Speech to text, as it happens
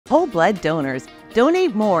Whole blood donors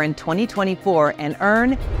donate more in 2024 and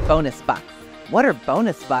earn bonus bucks. What are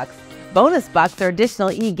bonus bucks? Bonus bucks are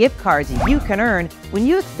additional e-gift cards you can earn when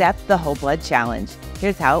you accept the Whole Blood Challenge.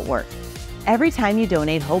 Here's how it works. Every time you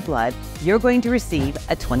donate whole blood, you're going to receive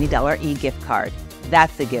a $20 e-gift card.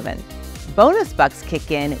 That's a given. Bonus bucks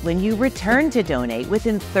kick in when you return to donate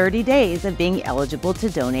within 30 days of being eligible to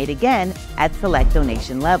donate again at select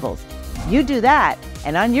donation levels. You do that,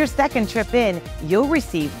 and on your second trip in, you'll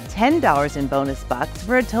receive $10 in bonus bucks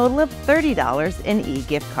for a total of $30 in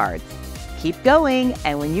e-gift cards. Keep going,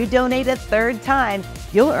 and when you donate a third time,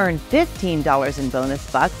 you'll earn $15 in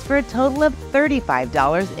bonus bucks for a total of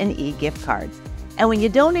 $35 in e-gift cards. And when you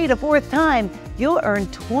donate a fourth time, you'll earn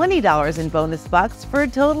 $20 in bonus bucks for a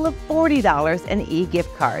total of $40 in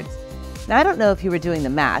e-gift cards. Now, I don't know if you were doing the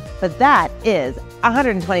math, but that is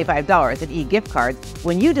 $125 in e-gift cards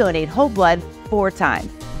when you donate whole blood 4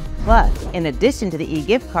 times. Plus, in addition to the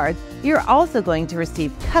e-gift cards, you're also going to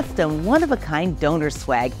receive custom one-of-a-kind donor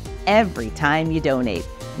swag every time you donate.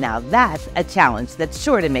 Now that's a challenge that's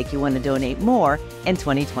sure to make you want to donate more in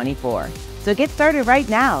 2024. So get started right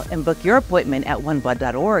now and book your appointment at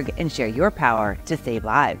oneblood.org and share your power to save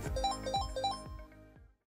lives.